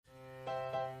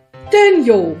Turn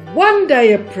your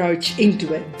one-day approach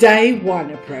into a day one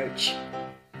approach.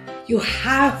 You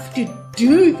have to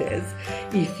do this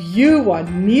if you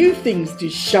want new things to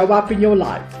show up in your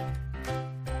life.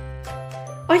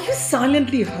 Are you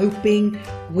silently hoping,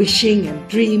 wishing and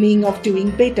dreaming of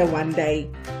doing better one day?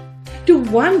 To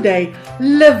one day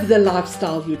live the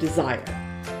lifestyle you desire.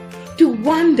 To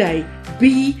one day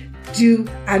be, do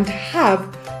and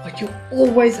have what you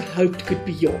always hoped could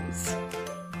be yours.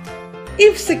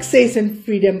 If success and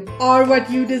freedom are what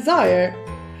you desire,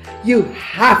 you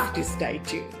have to stay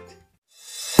tuned.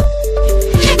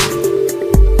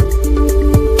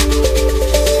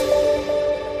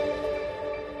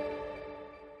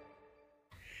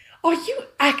 Are you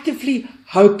actively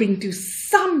hoping to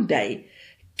someday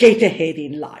get ahead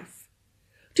in life?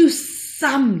 To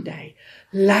someday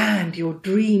land your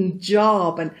dream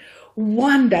job and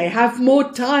one day have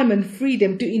more time and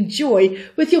freedom to enjoy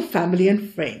with your family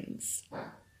and friends?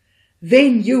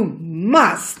 Then you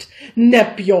must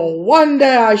nip your one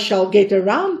day I shall get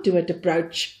around to it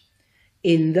approach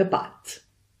in the bud.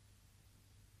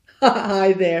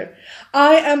 Hi there,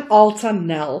 I am Alta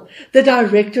Nel, the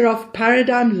Director of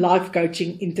Paradigm Life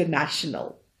Coaching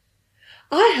International.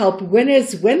 I help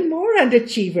winners win more and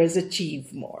achievers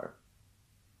achieve more.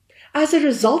 As a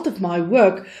result of my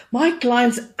work, my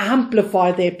clients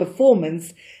amplify their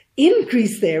performance,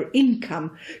 increase their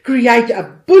income, create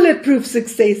a bulletproof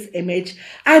success image,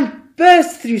 and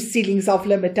burst through ceilings of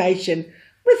limitation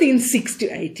within 6 to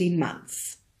 18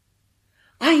 months.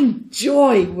 I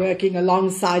enjoy working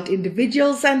alongside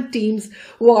individuals and teams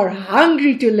who are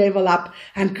hungry to level up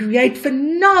and create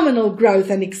phenomenal growth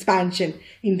and expansion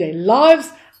in their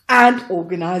lives and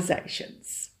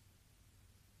organizations.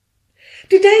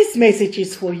 Today's message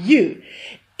is for you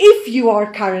if you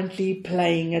are currently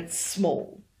playing it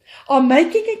small, are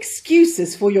making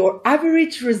excuses for your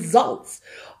average results,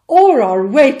 or are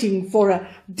waiting for a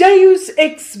deus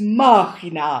ex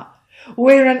machina,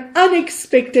 where an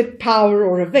unexpected power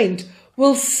or event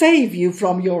will save you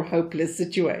from your hopeless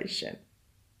situation.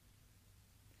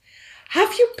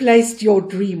 Have you placed your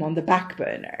dream on the back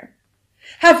burner?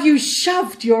 Have you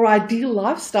shoved your ideal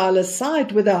lifestyle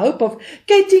aside with the hope of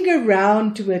getting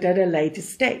around to it at a later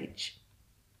stage?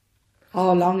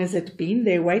 How long has it been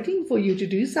there waiting for you to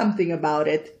do something about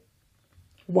it?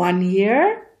 1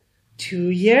 year? 2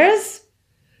 years?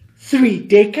 3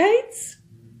 decades?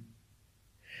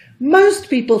 Most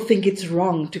people think it's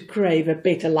wrong to crave a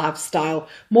better lifestyle,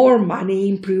 more money,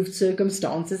 improved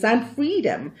circumstances and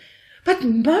freedom. But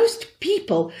most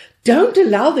people don't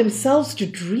allow themselves to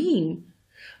dream.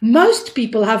 Most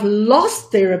people have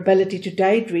lost their ability to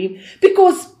daydream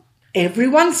because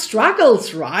everyone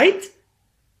struggles, right?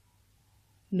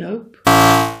 Nope,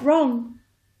 wrong.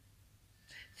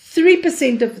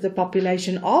 3% of the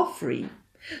population are free.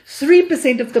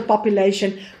 3% of the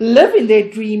population live in their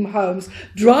dream homes,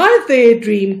 drive their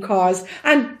dream cars,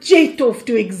 and jet off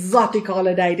to exotic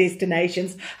holiday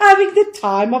destinations, having the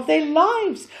time of their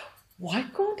lives. Why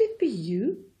can't it be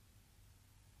you?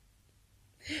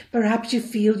 Perhaps you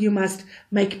feel you must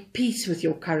make peace with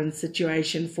your current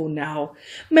situation for now.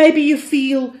 Maybe you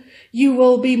feel you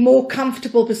will be more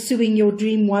comfortable pursuing your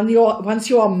dream once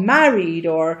you are married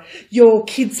or your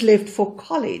kids left for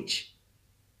college.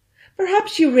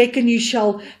 Perhaps you reckon you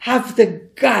shall have the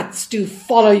guts to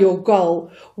follow your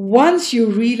goal once you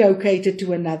relocated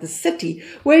to another city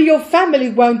where your family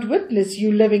won't witness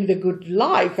you living the good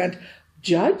life and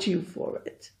judge you for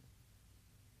it.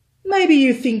 Maybe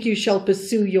you think you shall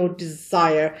pursue your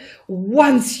desire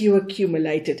once you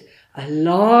accumulated a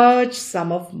large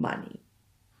sum of money.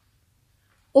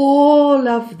 All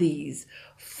of these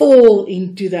fall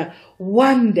into the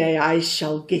one day I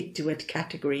shall get to it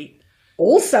category,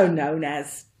 also known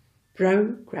as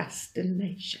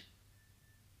procrastination.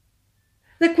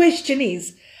 The question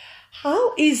is,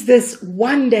 how is this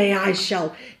one day I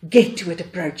shall get to it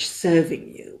approach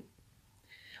serving you?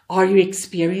 Are you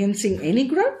experiencing any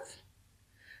growth?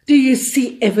 Do you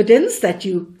see evidence that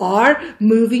you are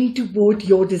moving toward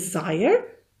your desire?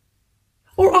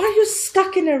 Or are you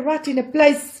stuck in a rut in a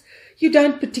place you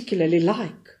don't particularly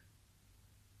like?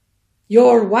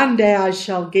 Your one day I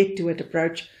shall get to it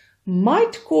approach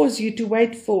might cause you to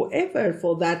wait forever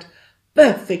for that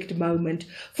perfect moment,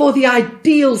 for the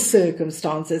ideal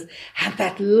circumstances and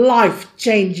that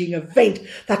life-changing event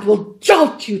that will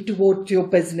jolt you toward your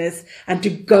business and to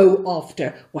go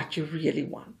after what you really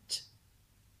want.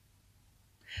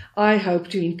 I hope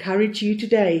to encourage you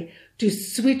today to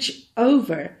switch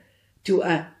over to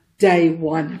a day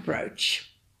one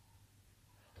approach.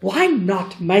 Why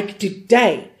not make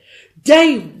today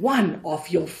day one of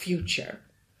your future?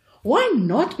 Why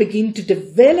not begin to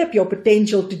develop your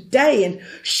potential today and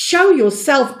show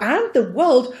yourself and the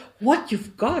world what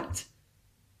you've got?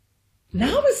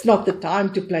 Now is not the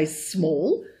time to play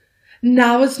small.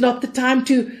 Now is not the time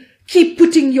to keep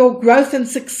putting your growth and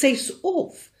success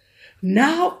off.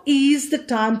 Now is the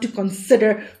time to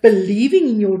consider believing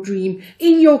in your dream,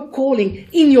 in your calling,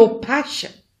 in your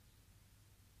passion.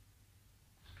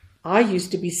 I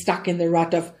used to be stuck in the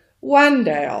rut of, one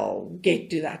day I'll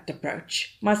get to that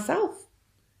approach myself.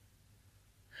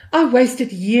 I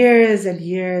wasted years and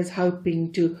years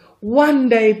hoping to one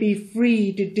day be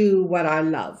free to do what I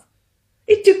love.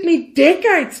 It took me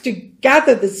decades to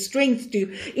gather the strength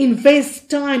to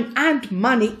invest time and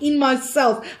money in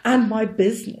myself and my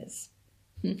business.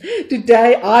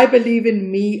 Today I believe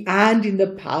in me and in the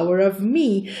power of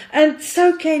me, and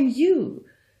so can you.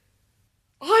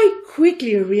 I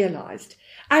quickly realized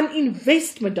an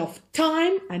investment of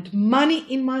time and money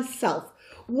in myself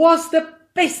was the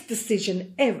best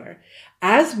decision ever,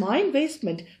 as my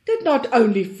investment did not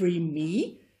only free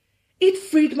me, it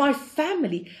freed my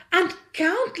family and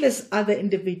countless other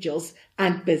individuals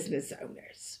and business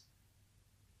owners.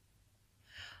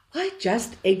 I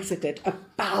just exited a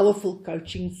powerful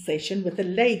coaching session with a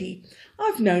lady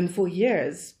I've known for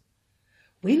years.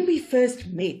 When we first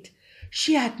met,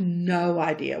 she had no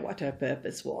idea what her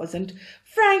purpose was, and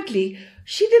frankly,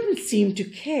 she didn't seem to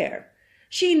care.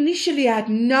 She initially had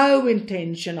no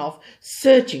intention of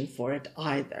searching for it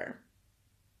either.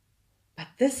 But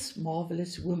this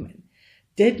marvelous woman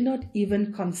did not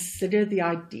even consider the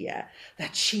idea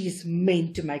that she is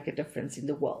meant to make a difference in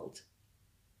the world.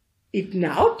 It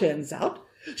now turns out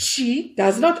she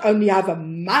does not only have a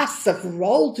massive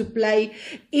role to play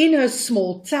in her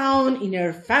small town, in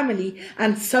her family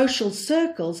and social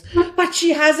circles, but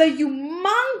she has a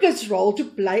humongous role to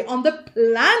play on the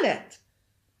planet.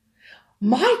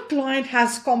 My client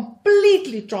has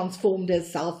completely transformed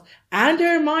herself and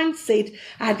her mindset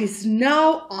and is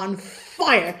now on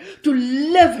fire to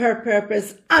live her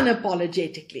purpose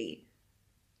unapologetically.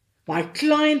 My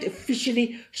client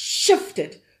officially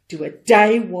shifted to a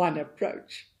day one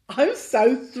approach. I'm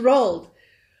so thrilled.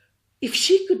 If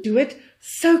she could do it,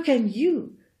 so can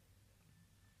you.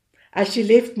 As she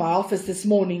left my office this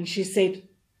morning, she said,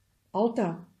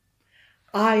 Alta,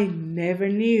 I never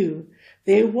knew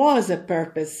there was a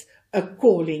purpose, a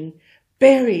calling,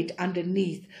 buried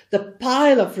underneath the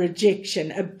pile of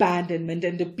rejection, abandonment,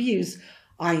 and abuse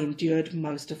I endured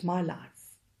most of my life.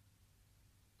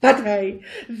 But hey,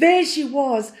 there she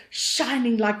was,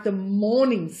 shining like the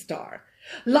morning star.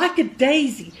 Like a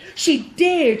daisy, she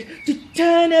dared to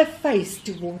turn her face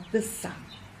toward the sun.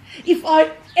 If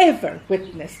I ever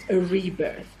witnessed a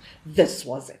rebirth, this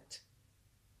was it.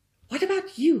 What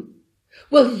about you?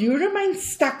 Will you remain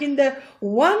stuck in the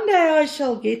one day I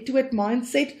shall get to it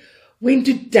mindset when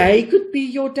today could be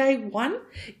your day one,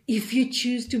 if you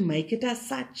choose to make it as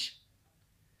such?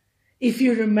 If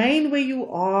you remain where you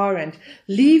are and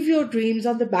leave your dreams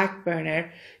on the back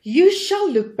burner, you shall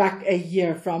look back a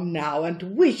year from now and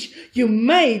wish you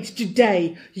made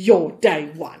today your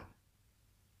day one.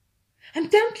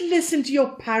 And don't listen to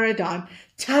your paradigm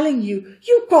telling you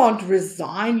you can't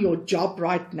resign your job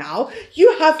right now.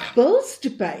 You have bills to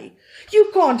pay.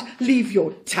 You can't leave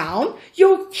your town.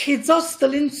 Your kids are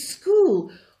still in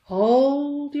school.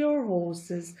 Hold your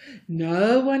horses.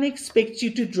 No one expects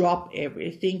you to drop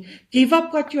everything, give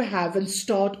up what you have and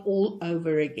start all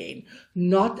over again.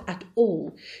 Not at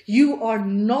all. You are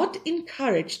not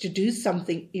encouraged to do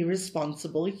something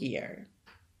irresponsible here.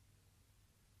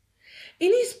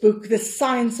 In his book, The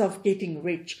Science of Getting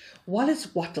Rich,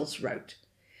 Wallace Wattles wrote,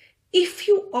 if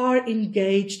you are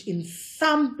engaged in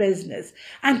some business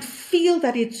and feel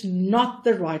that it's not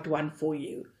the right one for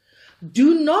you,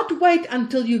 do not wait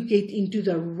until you get into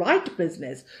the right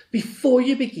business before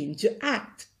you begin to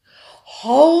act.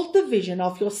 Hold the vision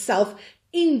of yourself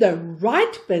in the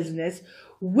right business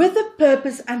with a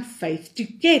purpose and faith to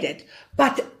get it,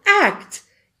 but act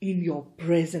in your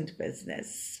present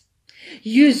business.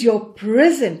 Use your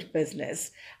present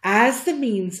business as the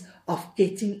means of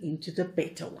getting into the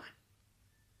better one.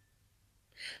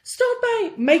 Start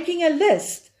by making a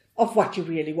list of what you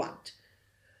really want.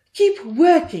 Keep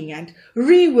working and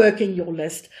reworking your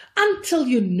list until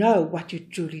you know what you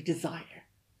truly desire.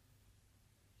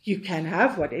 You can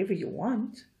have whatever you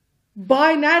want.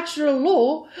 By natural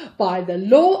law, by the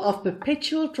law of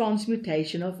perpetual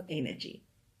transmutation of energy.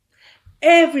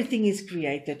 Everything is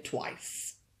created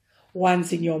twice.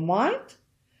 Once in your mind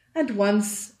and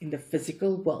once in the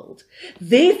physical world.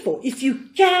 Therefore, if you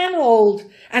can hold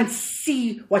and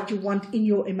see what you want in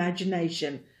your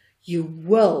imagination, you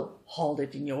will hold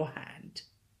it in your hand.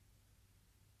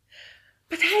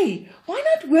 But hey, why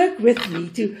not work with me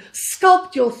to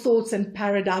sculpt your thoughts and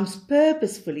paradigms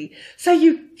purposefully so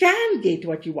you can get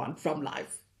what you want from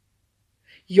life?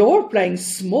 Your playing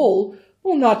small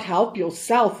will not help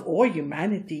yourself or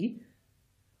humanity.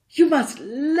 You must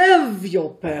live your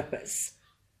purpose.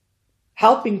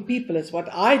 Helping people is what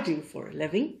I do for a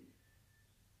living.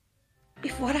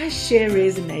 If what I share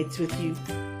resonates with you,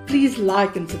 please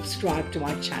like and subscribe to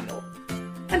my channel.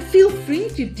 And feel free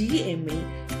to DM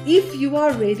me if you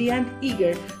are ready and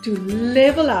eager to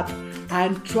level up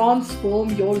and transform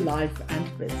your life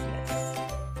and business.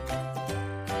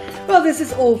 Well, this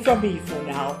is all from me for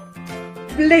now.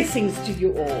 Blessings to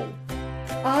you all.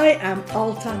 I am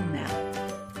Alta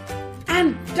Nel.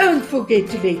 And don't forget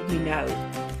to let me know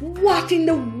what in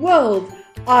the world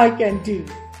I can do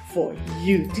for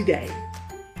you today.